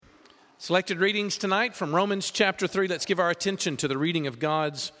Selected readings tonight from Romans chapter 3. Let's give our attention to the reading of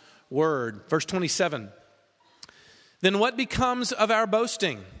God's word. Verse 27. Then what becomes of our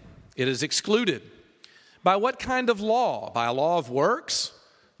boasting? It is excluded. By what kind of law? By a law of works?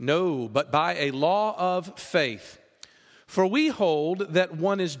 No, but by a law of faith. For we hold that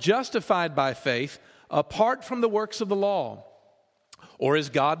one is justified by faith apart from the works of the law. Or is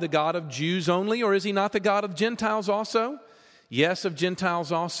God the God of Jews only, or is he not the God of Gentiles also? Yes, of Gentiles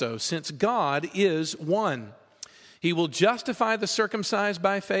also, since God is one. He will justify the circumcised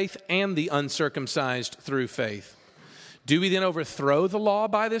by faith and the uncircumcised through faith. Do we then overthrow the law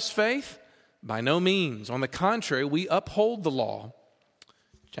by this faith? By no means. On the contrary, we uphold the law.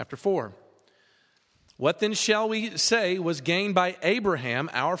 Chapter 4. What then shall we say was gained by Abraham,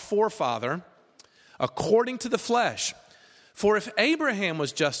 our forefather, according to the flesh? For if Abraham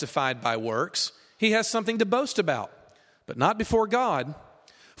was justified by works, he has something to boast about, but not before God.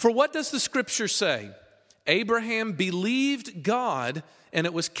 For what does the Scripture say? Abraham believed God, and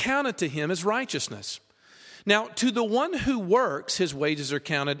it was counted to him as righteousness. Now, to the one who works, his wages are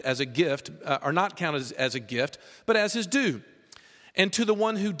counted as a gift, are not counted as a gift, but as his due. And to the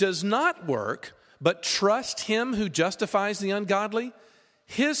one who does not work, but trust him who justifies the ungodly,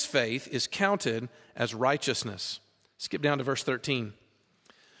 his faith is counted as righteousness. Skip down to verse 13.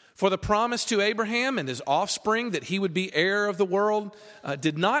 For the promise to Abraham and his offspring that he would be heir of the world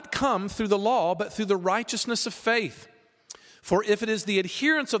did not come through the law, but through the righteousness of faith. For if it is the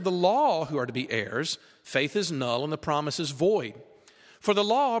adherents of the law who are to be heirs, faith is null and the promise is void. For the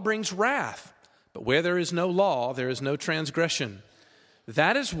law brings wrath, but where there is no law, there is no transgression.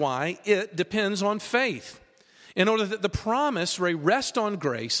 That is why it depends on faith, in order that the promise may rest on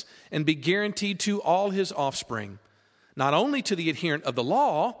grace and be guaranteed to all his offspring, not only to the adherent of the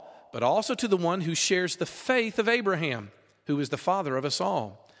law, but also to the one who shares the faith of Abraham, who is the father of us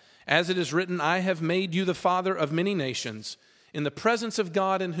all. As it is written, I have made you the father of many nations, in the presence of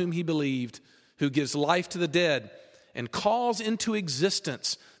God in whom he believed, who gives life to the dead and calls into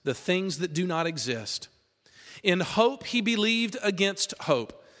existence the things that do not exist. In hope he believed against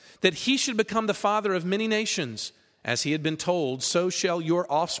hope, that he should become the father of many nations. As he had been told, so shall your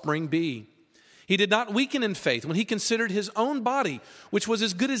offspring be. He did not weaken in faith when he considered his own body, which was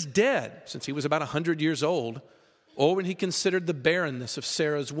as good as dead, since he was about 100 years old, or when he considered the barrenness of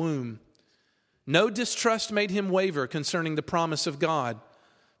Sarah's womb. No distrust made him waver concerning the promise of God,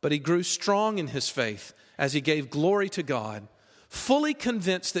 but he grew strong in his faith as he gave glory to God, fully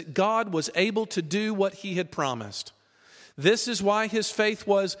convinced that God was able to do what he had promised. This is why his faith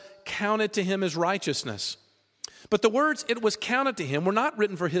was counted to him as righteousness. But the words, it was counted to him, were not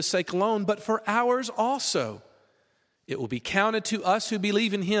written for his sake alone, but for ours also. It will be counted to us who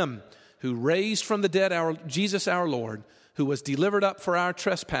believe in him, who raised from the dead Jesus our Lord, who was delivered up for our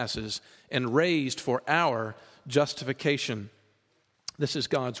trespasses and raised for our justification. This is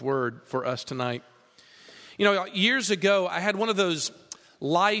God's word for us tonight. You know, years ago, I had one of those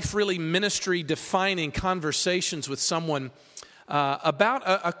life, really ministry-defining conversations with someone about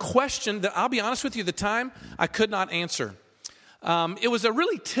a question that, I'll be honest with you, at the time, I could not answer. It was a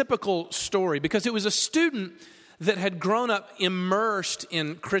really typical story because it was a student that had grown up immersed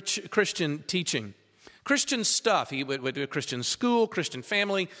in Christian teaching. Christian stuff. He went to a Christian school, Christian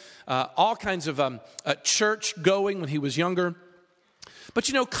family, all kinds of church going when he was younger. But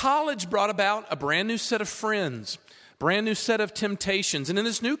you know, college brought about a brand new set of friends, brand new set of temptations. And in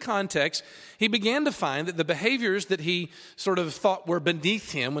this new context, he began to find that the behaviors that he sort of thought were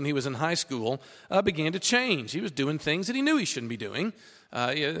beneath him when he was in high school began to change. He was doing things that he knew he shouldn't be doing,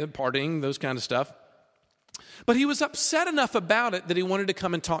 partying, those kind of stuff. But he was upset enough about it that he wanted to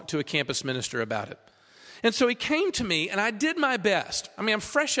come and talk to a campus minister about it. And so he came to me, and I did my best. I mean, I'm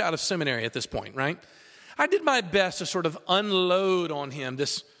fresh out of seminary at this point, right? I did my best to sort of unload on him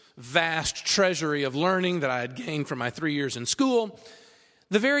this vast treasury of learning that I had gained from my 3 years in school,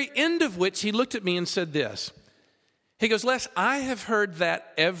 the very end of which he looked at me and said this. He goes, Les, I have heard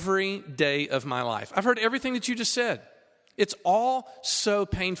that every day of my life. I've heard everything that you just said. It's all so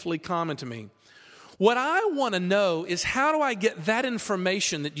painfully common to me. What I want to know is, how do I get that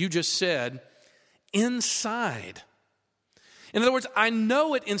information that you just said inside? In other words, I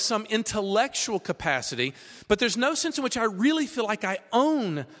know it in some intellectual capacity, but there's no sense in which I really feel like I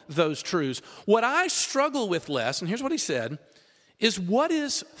own those truths. What I struggle with, Les, and here's what he said, is what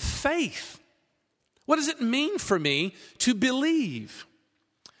is faith? What does it mean for me to believe?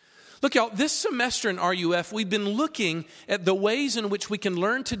 Look, y'all, this semester in RUF, we've been looking at the ways in which we can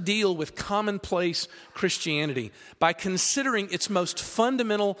learn to deal with commonplace Christianity by considering its most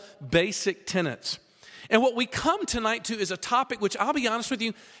fundamental, basic tenets. And what we come tonight to is a topic which, I'll be honest with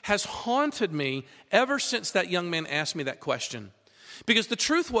you, has haunted me ever since that young man asked me that question. Because the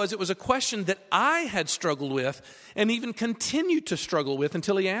truth was, it was a question that I had struggled with and even continued to struggle with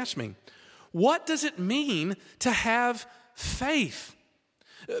until he asked me. What does it mean to have faith?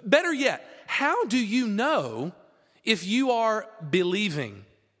 Better yet, how do you know if you are believing?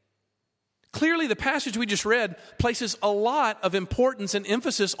 Clearly, the passage we just read places a lot of importance and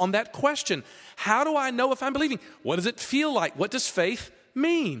emphasis on that question. How do I know if I'm believing? What does it feel like? What does faith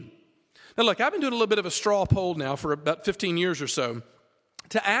mean? Now, look, I've been doing a little bit of a straw poll now for about 15 years or so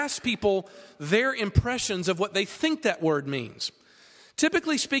to ask people their impressions of what they think that word means.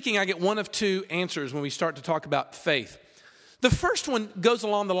 Typically speaking, I get one of two answers when we start to talk about faith. The first one goes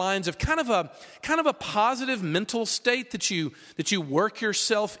along the lines of kind of a positive mental state that you work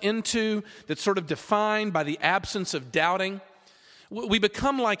yourself into, that's sort of defined by the absence of doubting. We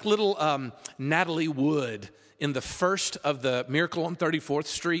become like little Natalie Wood in the first of the Miracle on 34th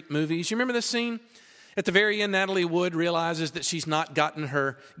Street movies. You remember this scene? At the very end, Natalie Wood realizes that she's not gotten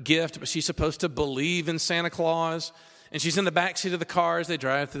her gift, but she's supposed to believe in Santa Claus. And she's in the backseat of the car as they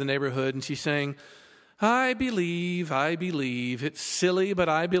drive through the neighborhood, and she's saying, I believe, it's silly, but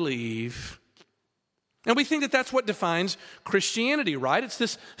I believe. And we think that that's what defines Christianity, right? It's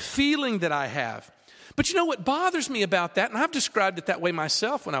this feeling that I have. But you know what bothers me about that, and I've described it that way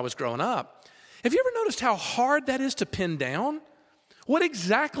myself when I was growing up. Have you ever noticed how hard that is to pin down? What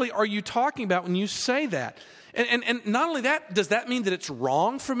exactly are you talking about when you say that? And not only that, does that mean that it's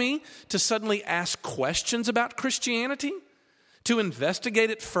wrong for me to suddenly ask questions about Christianity? To investigate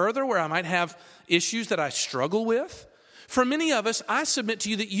it further where I might have issues that I struggle with? For many of us, I submit to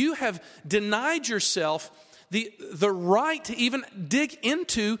you that you have denied yourself the right to even dig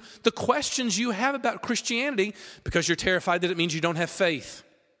into the questions you have about Christianity because you're terrified that it means you don't have faith.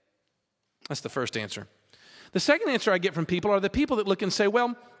 That's the first answer. The second answer I get from people are the people that look and say,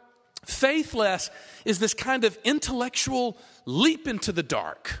 well, faithless is this kind of intellectual leap into the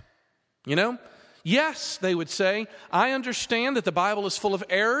dark, you know? Yes, they would say, I understand that the Bible is full of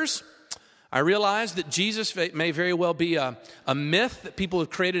errors. I realize that Jesus may very well be a myth that people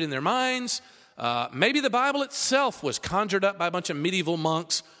have created in their minds. Maybe the Bible itself was conjured up by a bunch of medieval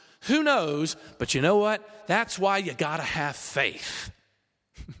monks. Who knows? But you know what? That's why you got to have faith.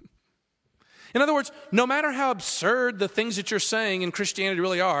 In other words, no matter how absurd the things that you're saying in Christianity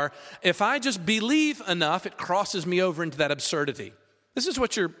really are, if I just believe enough, it crosses me over into that absurdity. This is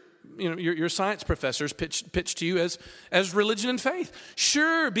what your science professors pitch to you as religion and faith.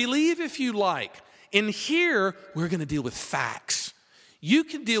 Sure, believe if you like. In here, we're going to deal with facts. You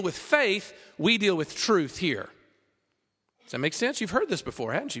can deal with faith, we deal with truth here. Does that make sense? You've heard this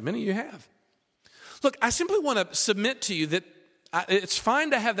before, haven't you? Many of you have. Look, I simply want to submit to you that it's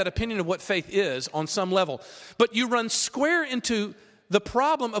fine to have that opinion of what faith is on some level, but you run square into the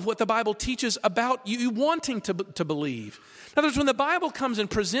problem of what the Bible teaches about you wanting to believe. In other words, when the Bible comes and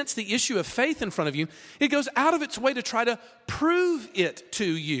presents the issue of faith in front of you, it goes out of its way to try to prove it to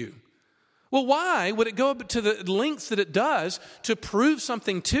you. Well, why would it go to the lengths that it does to prove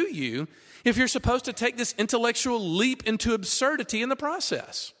something to you if you're supposed to take this intellectual leap into absurdity in the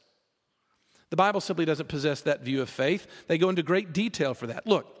process? The Bible simply doesn't possess that view of faith. They go into great detail for that.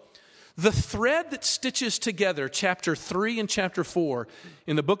 Look, the thread that stitches together chapter 3 and chapter 4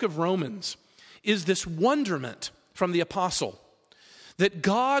 in the book of Romans is this wonderment from the apostle that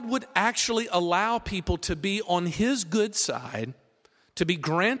God would actually allow people to be on his good side, to be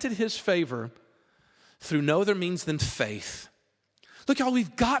granted his favor through no other means than faith. Look, y'all,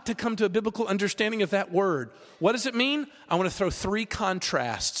 we've got to come to a biblical understanding of that word. What does it mean? I want to throw three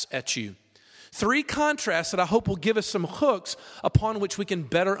contrasts at you. Three contrasts that I hope will give us some hooks upon which we can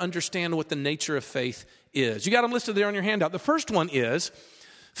better understand what the nature of faith is. You got them listed there on your handout. The first one is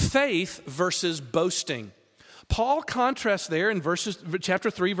faith versus boasting. Paul contrasts there in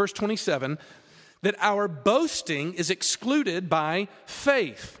chapter 3, verse 27, that our boasting is excluded by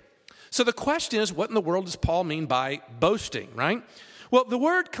faith. So the question is, what in the world does Paul mean by boasting, right? Well, the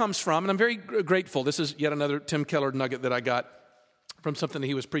word comes from, and I'm very grateful, this is yet another Tim Keller nugget that I got from something that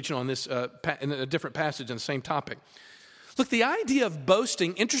he was preaching on this in a different passage on the same topic. Look, the idea of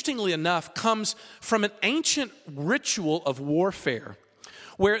boasting, interestingly enough, comes from an ancient ritual of warfare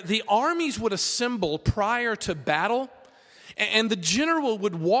where the armies would assemble prior to battle, and the general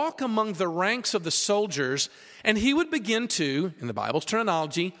would walk among the ranks of the soldiers, and he would begin to, in the Bible's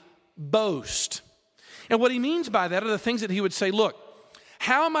terminology, boast. And what he means by that are the things that he would say, look,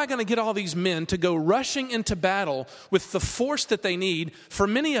 how am I going to get all these men to go rushing into battle with the force that they need, for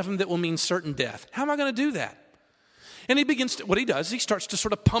many of them that will mean certain death? How am I going to do that? And what he does, he starts to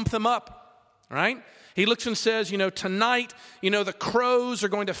sort of pump them up, right? He looks and says, tonight, the crows are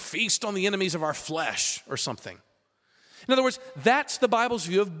going to feast on the enemies of our flesh or something. In other words, that's the Bible's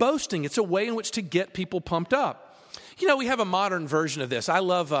view of boasting. It's a way in which to get people pumped up. We have a modern version of this. I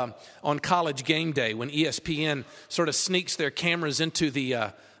love on College Game Day when ESPN sort of sneaks their cameras into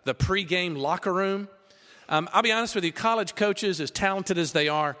the pregame locker room. I'll be honest with you, college coaches, as talented as they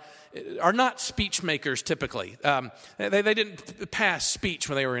are not speech makers typically. They didn't pass speech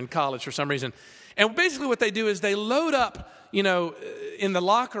when they were in college for some reason. And basically what they do is they load up, in the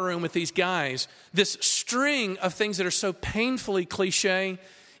locker room with these guys, this string of things that are so painfully cliche.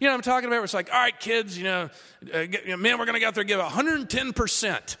 You know what I'm talking about? It's like, all right, kids, man, we're going to go out there and give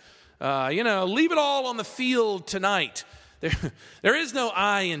 110%. Leave it all on the field tonight. There is no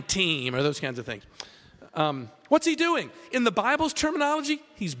I in team or those kinds of things. What's he doing? In the Bible's terminology,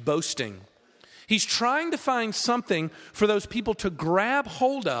 he's boasting. He's trying to find something for those people to grab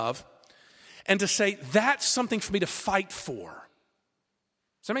hold of and to say, that's something for me to fight for.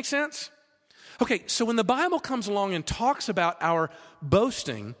 Does that make sense? Okay, so when the Bible comes along and talks about our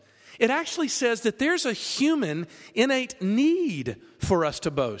boasting, it actually says that there's a human innate need for us to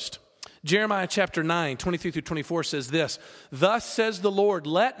boast. Jeremiah chapter 9, 23 through 24 says this, "Thus says the Lord,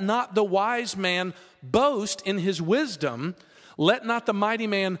 let not the wise man boast in his wisdom, let not the mighty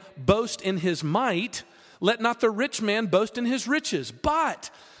man boast in his might, let not the rich man boast in his riches,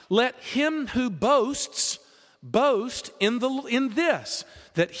 but let him who boasts boast in this,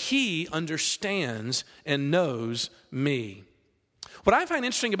 that he understands and knows me." What I find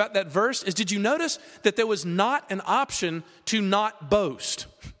interesting about that verse is, did you notice that there was not an option to not boast?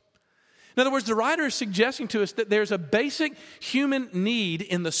 In other words, the writer is suggesting to us that there's a basic human need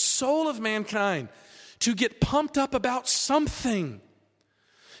in the soul of mankind to get pumped up about something,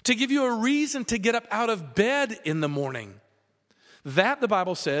 to give you a reason to get up out of bed in the morning. That, the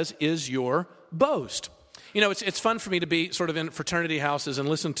Bible says, is your boast. It's fun for me to be sort of in fraternity houses and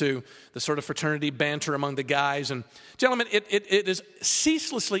listen to the sort of fraternity banter among the guys. And gentlemen, it is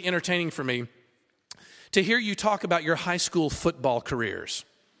ceaselessly entertaining for me to hear you talk about your high school football careers.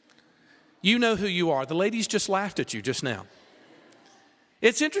 You know who you are. The ladies just laughed at you just now.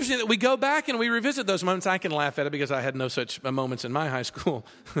 It's interesting that we go back and we revisit those moments. I can laugh at it because I had no such moments in my high school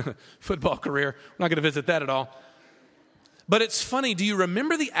football career. I'm not going to visit that at all. But it's funny. Do you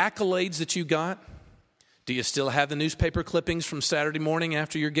remember the accolades that you got? Do you still have the newspaper clippings from Saturday morning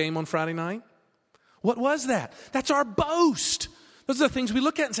after your game on Friday night? What was that? That's our boast. Those are the things we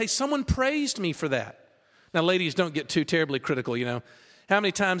look at and say, someone praised me for that. Now, ladies, don't get too terribly critical, How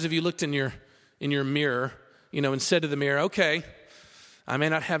many times have you looked in your mirror, and said to the mirror, okay, I may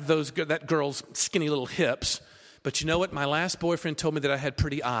not have that girl's skinny little hips, but you know what? My last boyfriend told me that I had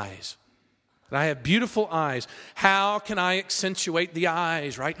pretty eyes. That I have beautiful eyes. How can I accentuate the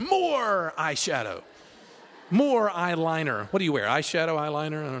eyes, right? More eyeshadow. More eyeliner. What do you wear? Eyeshadow,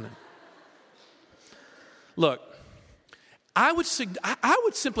 eyeliner? I don't know. Look, I would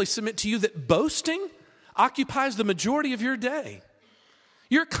simply submit to you that boasting occupies the majority of your day.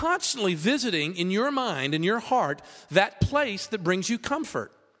 You're constantly visiting in your mind and your heart that place that brings you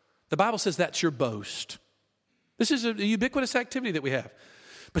comfort. The Bible says that's your boast. This is a ubiquitous activity that we have.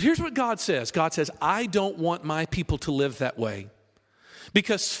 But here's what God says. God says, I don't want my people to live that way.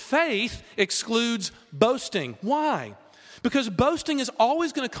 Because faith excludes boasting. Why? Because boasting is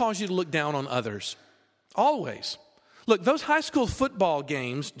always going to cause you to look down on others. Always. Look, those high school football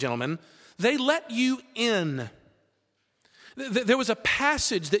games, gentlemen, they let you in. There was a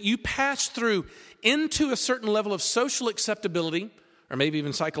passage that you passed through into a certain level of social acceptability, or maybe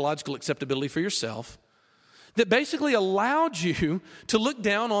even psychological acceptability for yourself, that basically allowed you to look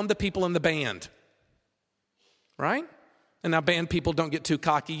down on the people in the band. Right? And now band people, don't get too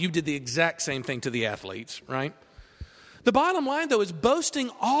cocky. You did the exact same thing to the athletes, right? The bottom line, though, is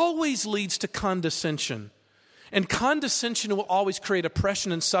boasting always leads to condescension. And condescension will always create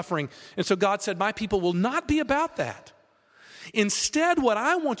oppression and suffering. And so God said, my people will not be about that. Instead, what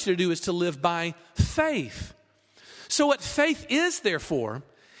I want you to do is to live by faith. So what faith is, therefore,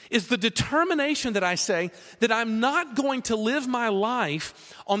 is the determination that I say that I'm not going to live my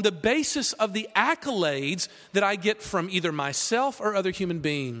life on the basis of the accolades that I get from either myself or other human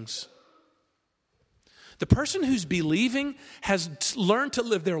beings. The person who's believing has learned to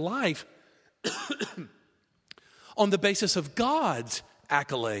live their life on the basis of God's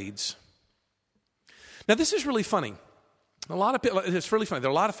accolades. Now, this is really funny. It's really funny. There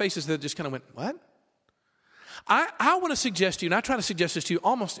are a lot of faces that just kind of went, what? I want to suggest to you, and I try to suggest this to you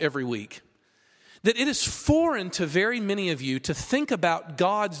almost every week, that it is foreign to very many of you to think about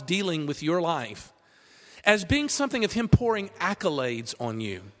God's dealing with your life as being something of Him pouring accolades on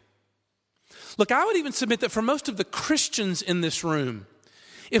you. Look, I would even submit that for most of the Christians in this room,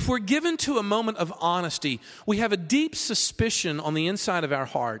 if we're given to a moment of honesty, we have a deep suspicion on the inside of our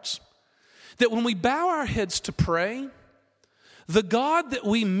hearts that when we bow our heads to pray, the God that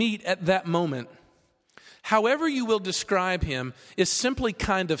we meet at that moment, however you will describe him, is simply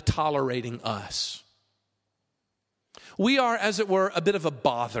kind of tolerating us. We are, as it were, a bit of a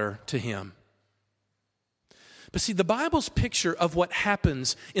bother to him. But see, the Bible's picture of what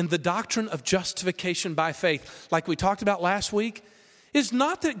happens in the doctrine of justification by faith, like we talked about last week, is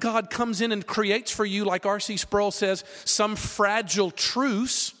not that God comes in and creates for you, like R.C. Sproul says, some fragile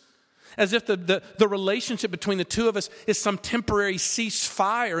truce, as if the relationship between the two of us is some temporary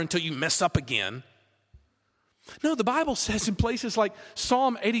ceasefire until you mess up again. No, the Bible says in places like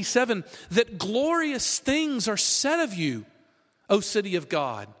Psalm 87 that glorious things are said of you, O city of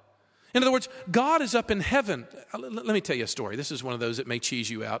God. In other words, God is up in heaven. Let me tell you a story. This is one of those that may cheese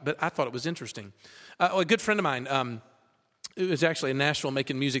you out, but I thought it was interesting. A good friend of mine, who is actually in Nashville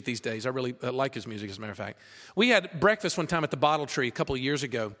making music these days. I really like his music, as a matter of fact. We had breakfast one time at the Bottle Tree a couple of years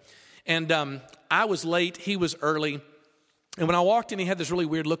ago, and I was late, he was early, and when I walked in, he had this really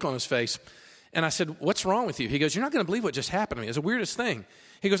weird look on his face, and I said, "What's wrong with you?" He goes, "You're not going to believe what just happened to me. It's the weirdest thing."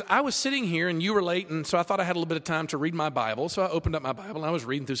 He goes, "I was sitting here and you were late, and so I thought I had a little bit of time to read my Bible. So I opened up my Bible and I was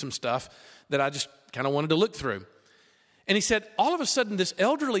reading through some stuff that I just kind of wanted to look through." And he said, all of a sudden, this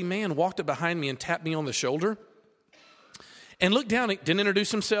elderly man walked up behind me and tapped me on the shoulder and looked down. He didn't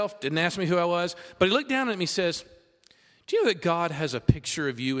introduce himself, didn't ask me who I was, but he looked down at me and says, "Do you know that God has a picture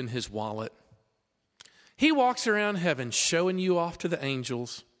of you in his wallet? He walks around heaven showing you off to the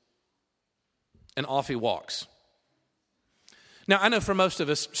angels." And off he walks. Now, I know for most of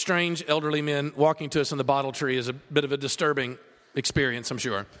us, strange elderly men walking to us in the Bottle Tree is a bit of a disturbing experience, I'm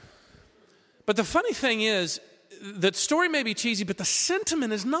sure. But the funny thing is, the story may be cheesy, but the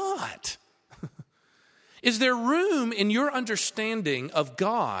sentiment is not. Is there room in your understanding of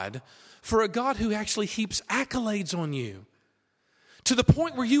God for a God who actually heaps accolades on you to the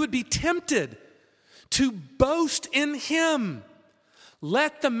point where you would be tempted to boast in him?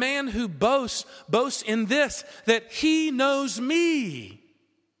 Let the man who boasts boast in this, that he knows me.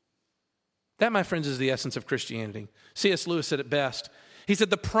 That, my friends, is the essence of Christianity. C.S. Lewis said it best. He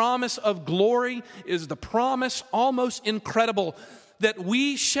said, the promise of glory is the promise, almost incredible, that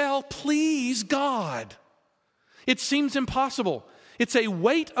we shall please God. It seems impossible. It's a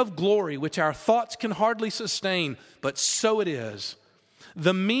weight of glory which our thoughts can hardly sustain, but so it is.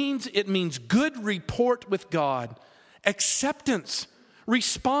 It means good report with God, acceptance,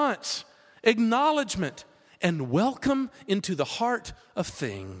 response, acknowledgement, and welcome into the heart of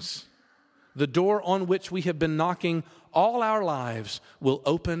things. The door on which we have been knocking all our lives will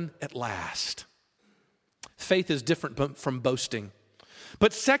open at last. Faith is different from boasting.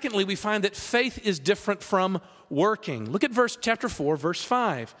 But secondly, we find that faith is different from working. Look at chapter 4, verse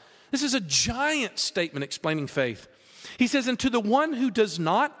 5. This is a giant statement explaining faith. He says, "And to the one who does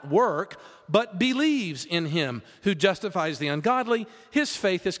not work, but believes in him who justifies the ungodly, his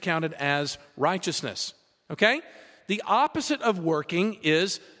faith is counted as righteousness." Okay? The opposite of working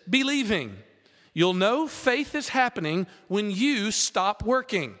is believing. You'll know faith is happening when you stop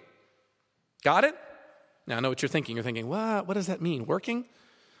working. Got it? Now, I know what you're thinking. You're thinking, what does that mean, working?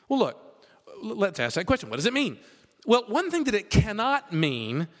 Well, look, let's ask that question. What does it mean? Well, one thing that it cannot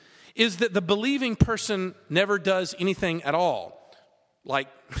mean is that the believing person never does anything at all. Like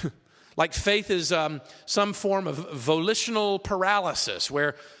faith is some form of volitional paralysis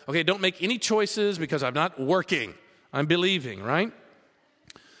where, okay, don't make any choices because I'm not working. I'm believing, right?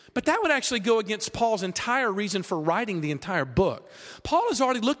 But that would actually go against Paul's entire reason for writing the entire book. Paul has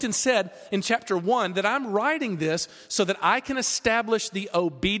already looked and said in chapter 1 that I'm writing this so that I can establish the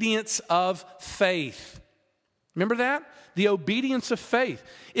obedience of faith. Remember that? The obedience of faith.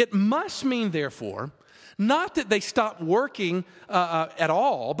 It must mean, therefore, not that they stop working at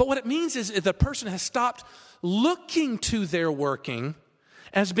all, but what it means is the person has stopped looking to their working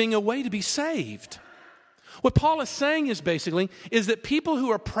as being a way to be saved. What Paul is saying is that people who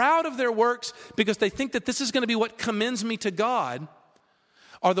are proud of their works because they think that this is going to be what commends me to God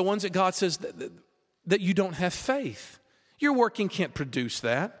are the ones that God says that you don't have faith. Your working can't produce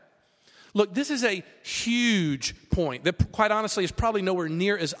that. Look, this is a huge point that, quite honestly, is probably nowhere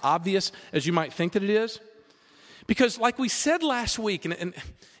near as obvious as you might think that it is. Because like we said last week, and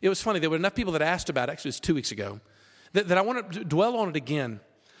it was funny, there were enough people that asked about it, actually it was 2 weeks ago, that I want to dwell on it again.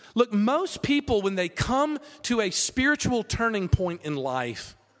 Look, most people, when they come to a spiritual turning point in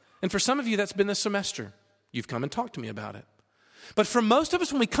life, and for some of you that's been this semester, you've come and talked to me about it. But for most of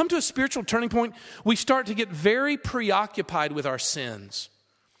us, when we come to a spiritual turning point, we start to get very preoccupied with our sins.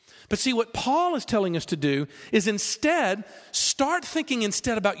 But see, what Paul is telling us to do is instead start thinking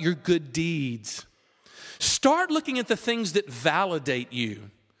instead about your good deeds. Start looking at the things that validate you.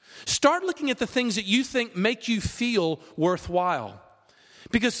 Start looking at the things that you think make you feel worthwhile.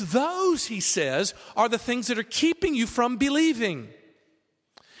 Because those, he says, are the things that are keeping you from believing.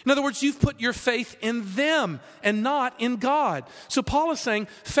 In other words, you've put your faith in them and not in God. So Paul is saying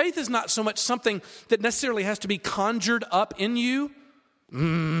faith is not so much something that necessarily has to be conjured up in you.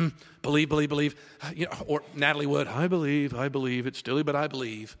 Believe. Or Natalie Wood, I believe, it's silly, but I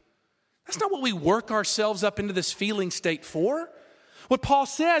believe. That's not what we work ourselves up into this feeling state for. What Paul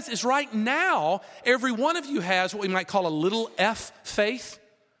says is right now, every one of you has what we might call a little f faith.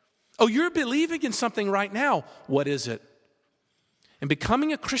 Oh, you're believing in something right now. What is it? And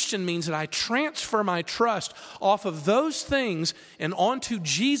becoming a Christian means that I transfer my trust off of those things and onto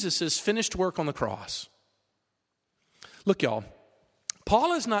Jesus' finished work on the cross. Look, y'all,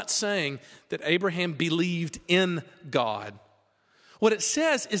 Paul is not saying that Abraham believed in God. What it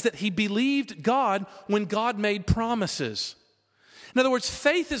says is that he believed God when God made promises. In other words,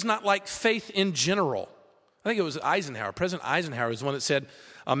 faith is not like faith in general. I think it was Eisenhower. President Eisenhower was the one that said,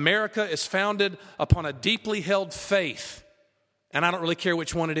 America is founded upon a deeply held faith, and I don't really care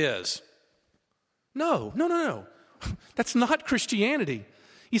which one it is. No. That's not Christianity.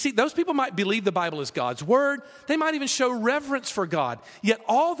 You see, those people might believe the Bible is God's word. They might even show reverence for God. Yet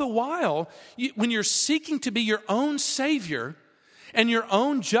all the while, when you're seeking to be your own Savior and your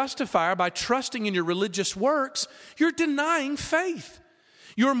own justifier by trusting in your religious works, you're denying faith.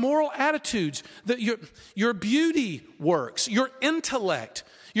 Your moral attitudes, your beauty works, your intellect,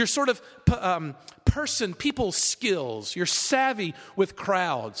 your sort of people skills, your savvy with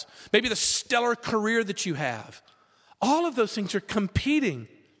crowds, maybe the stellar career that you have. All of those things are competing.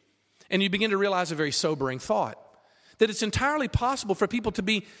 And you begin to realize a very sobering thought, that it's entirely possible for people to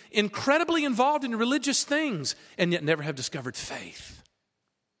be incredibly involved in religious things and yet never have discovered faith.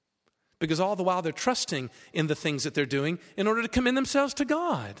 Because all the while they're trusting in the things that they're doing in order to commend themselves to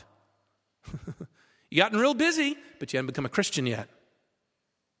God. You gotten real busy, but you haven't become a Christian yet.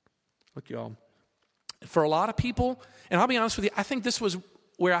 Look, y'all, for a lot of people, and I'll be honest with you, I think this was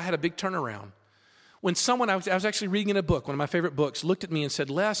where I had a big turnaround. When someone, I was actually reading in a book, one of my favorite books, looked at me and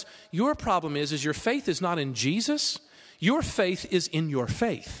said, Les, your problem is your faith is not in Jesus. Your faith is in your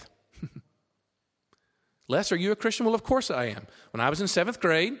faith. Les, are you a Christian? Well, of course I am. When I was in 7th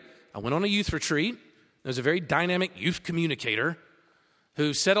grade, I went on a youth retreat. There was a very dynamic youth communicator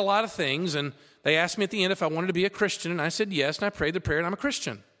who said a lot of things, and they asked me at the end if I wanted to be a Christian, and I said yes, and I prayed the prayer, and I'm a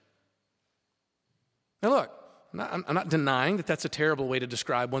Christian. Now look, I'm not denying that that's a terrible way to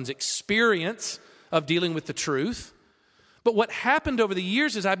describe one's experience of dealing with the truth. But what happened over the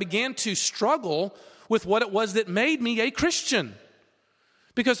years is I began to struggle with what it was that made me a Christian.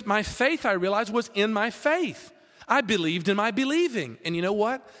 Because my faith, I realized, was in my faith. I believed in my believing. And you know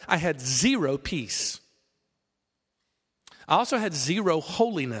what? I had zero peace. I also had zero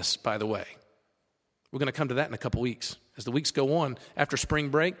holiness, by the way. We're going to come to that in a couple weeks. As the weeks go on after spring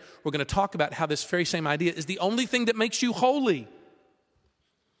break, we're going to talk about how this very same idea is the only thing that makes you holy.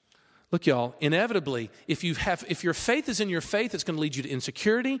 Look, y'all, inevitably, if your faith is in your faith, it's going to lead you to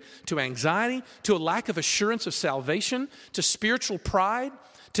insecurity, to anxiety, to a lack of assurance of salvation, to spiritual pride,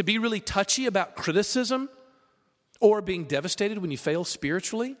 to be really touchy about criticism, or being devastated when you fail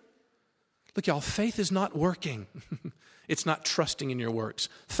spiritually. Look, y'all, faith is not working. It's not trusting in your works.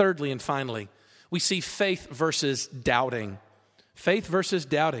 Thirdly and finally, we see faith versus doubting. Faith versus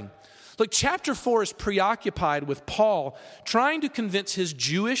doubting. Look, chapter 4 is preoccupied with Paul trying to convince his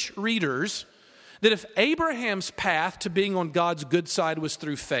Jewish readers that if Abraham's path to being on God's good side was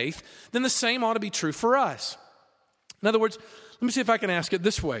through faith, then the same ought to be true for us. In other words, let me see if I can ask it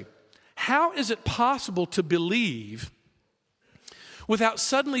this way. How is it possible to believe without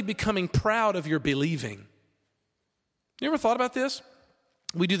suddenly becoming proud of your believing? You ever thought about this?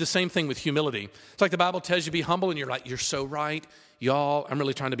 We do the same thing with humility. It's like the Bible tells you to be humble, and you're like, you're so right. Y'all, I'm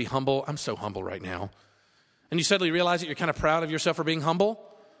really trying to be humble. I'm so humble right now. And you suddenly realize that you're kind of proud of yourself for being humble.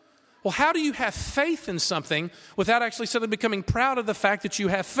 Well, how do you have faith in something without actually suddenly becoming proud of the fact that you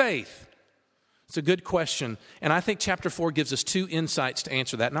have faith? It's a good question. And I think chapter 4 gives us 2 insights to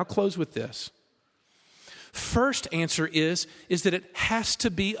answer that. And I'll close with this. First answer is that it has to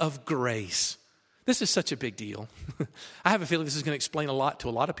be of grace. This is such a big deal. I have a feeling this is going to explain a lot to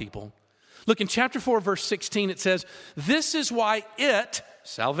a lot of people. Look, in chapter 4, verse 16, it says, this is why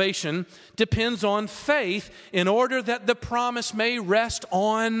salvation, depends on faith in order that the promise may rest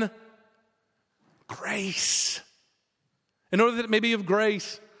on grace. In order that it may be of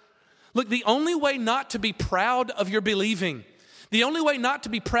grace. Look, the only way not to be proud of your believing, The only way not to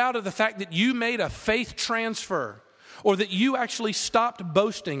be proud of the fact that you made a faith transfer or that you actually stopped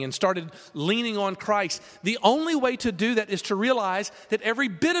boasting and started leaning on Christ, the only way to do that is to realize that every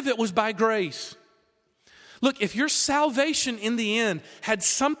bit of it was by grace. Look, if your salvation in the end had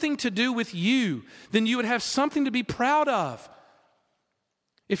something to do with you, then you would have something to be proud of.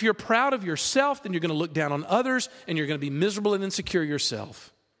 If you're proud of yourself, then you're going to look down on others and you're going to be miserable and insecure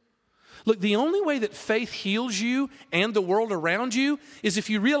yourself. Look, the only way that faith heals you and the world around you is if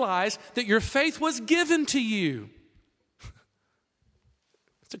you realize that your faith was given to you.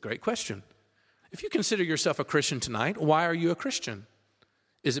 That's a great question. If you consider yourself a Christian tonight, why are you a Christian?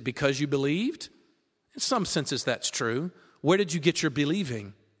 Is it because you believed? In some senses, that's true. Where did you get your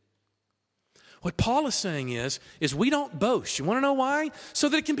believing? What Paul is saying is we don't boast. You want to know why? So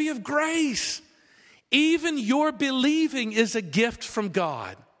that it can be of grace. Even your believing is a gift from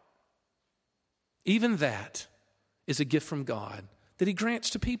God. Even that is a gift from God that He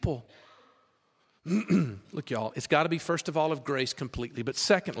grants to people. Look, y'all, it's got to be first of all of grace completely. But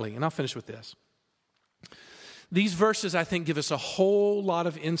secondly, and I'll finish with this. These verses, I think, give us a whole lot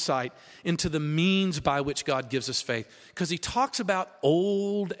of insight into the means by which God gives us faith. Because He talks about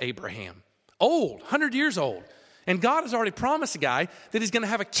old Abraham. Old, 100 years old. And God has already promised a guy that he's going to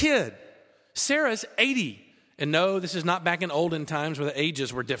have a kid. Sarah's 80. And no, this is not back in olden times where the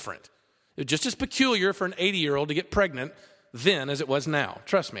ages were different. It was just as peculiar for an 80-year-old to get pregnant then as it was now.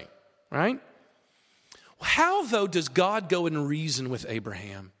 Trust me, right? How, though, does God go and reason with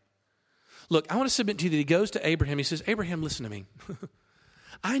Abraham? Look, I want to submit to you that He goes to Abraham. He says, Abraham, listen to me.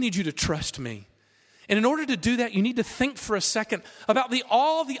 I need you to trust me. And in order to do that, you need to think for a second about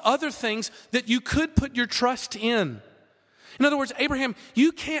all the other things that you could put your trust in. In other words, Abraham,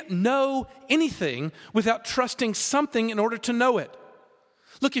 you can't know anything without trusting something in order to know it.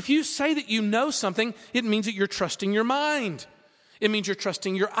 Look, if you say that you know something, it means that you're trusting your mind. It means you're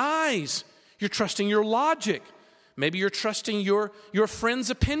trusting your eyes. You're trusting your logic. Maybe you're trusting your friends'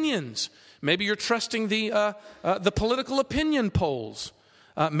 opinions. Maybe you're trusting the political opinion polls.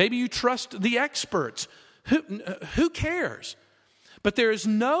 Maybe you trust the experts. Who cares? But there is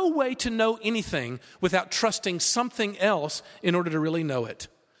no way to know anything without trusting something else in order to really know it.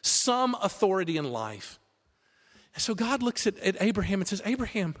 Some authority in life. And so God looks at Abraham and says,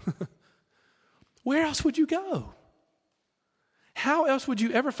 Abraham, where else would you go? How else would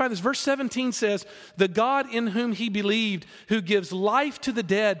you ever find this? Verse 17 says, the God in whom he believed, who gives life to the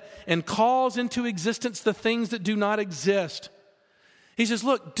dead and calls into existence the things that do not exist. He says,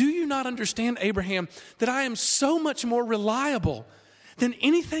 look, do you not understand, Abraham, that I am so much more reliable than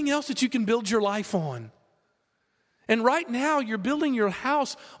anything else that you can build your life on? And right now, you're building your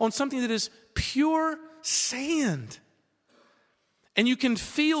house on something that is pure sand. And you can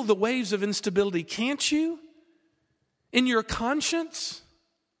feel the waves of instability, can't you? In your conscience?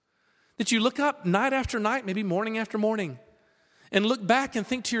 That you look up night after night, maybe morning after morning, and look back and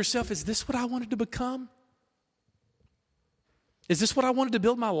think to yourself, is this what I wanted to become? Is this what I wanted to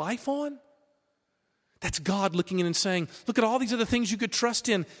build my life on? That's God looking in and saying, look at all these other things you could trust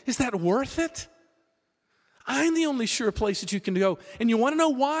in. Is that worth it? I'm the only sure place that you can go. And you want to know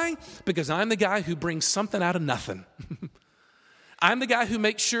why? Because I'm the guy who brings something out of nothing. I'm the guy who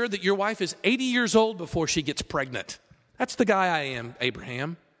makes sure that your wife is 80 years old before she gets pregnant. That's the guy I am,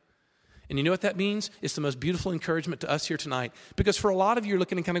 Abraham. And you know what that means? It's the most beautiful encouragement to us here tonight. Because for a lot of you, you're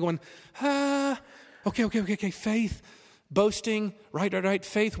looking and kind of going, okay, faith, boasting, right,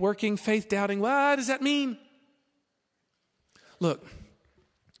 faith working, faith doubting. What does that mean? Look,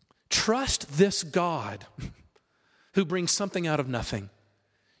 trust this God who brings something out of nothing.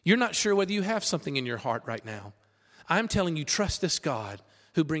 You're not sure whether you have something in your heart right now. I'm telling you, trust this God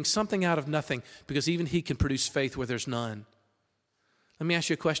who brings something out of nothing, because even He can produce faith where there's none. Let me ask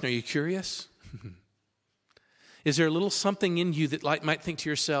you a question. Are you curious? Is there a little something in you that might think to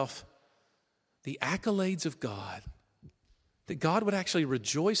yourself, the accolades of God, that God would actually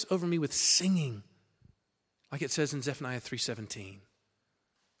rejoice over me with singing, like it says in Zephaniah 3:17.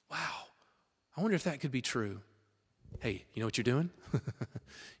 Wow, I wonder if that could be true. Hey, you know what you're doing?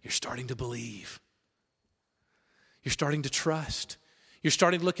 You're starting to believe. You're starting to trust. You're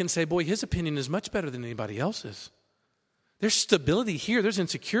starting to look and say, boy, his opinion is much better than anybody else's. There's stability here. There's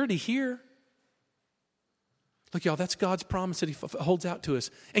insecurity here. Look, y'all, that's God's promise that He holds out to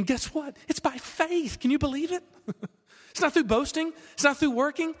us. And guess what? It's by faith. Can you believe it? It's not through boasting. It's not through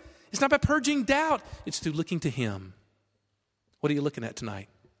working. It's not by purging doubt. It's through looking to Him. What are you looking at tonight?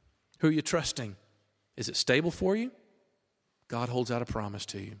 Who are you trusting? Is it stable for you? God holds out a promise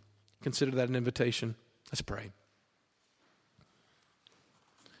to you. Consider that an invitation. Let's pray.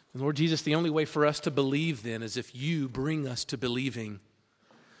 And Lord Jesus, the only way for us to believe then is if you bring us to believing.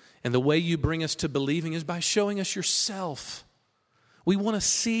 And the way you bring us to believing is by showing us yourself. We want to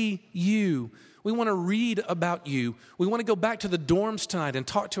see you. We want to read about you. We want to go back to the dorms tonight and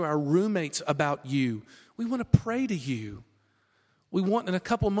talk to our roommates about you. We want to pray to you. We want in a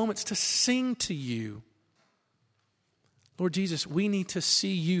couple of moments to sing to you. Lord Jesus, we need to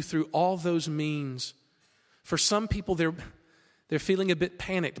see you through all those means. For some people, they're feeling a bit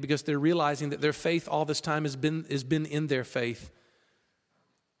panicked because they're realizing that their faith all this time has been in their faith.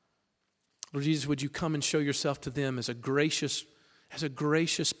 Lord Jesus, would you come and show yourself to them as a gracious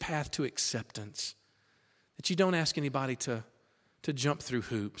path to acceptance? That you don't ask anybody to jump through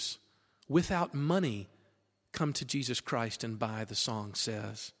hoops. Without money, come to Jesus Christ and buy, the song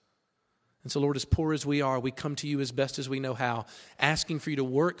says. And so, Lord, as poor as we are, we come to you as best as we know how, asking for you to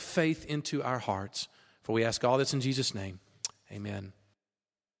work faith into our hearts. For we ask all this in Jesus' name. Amen.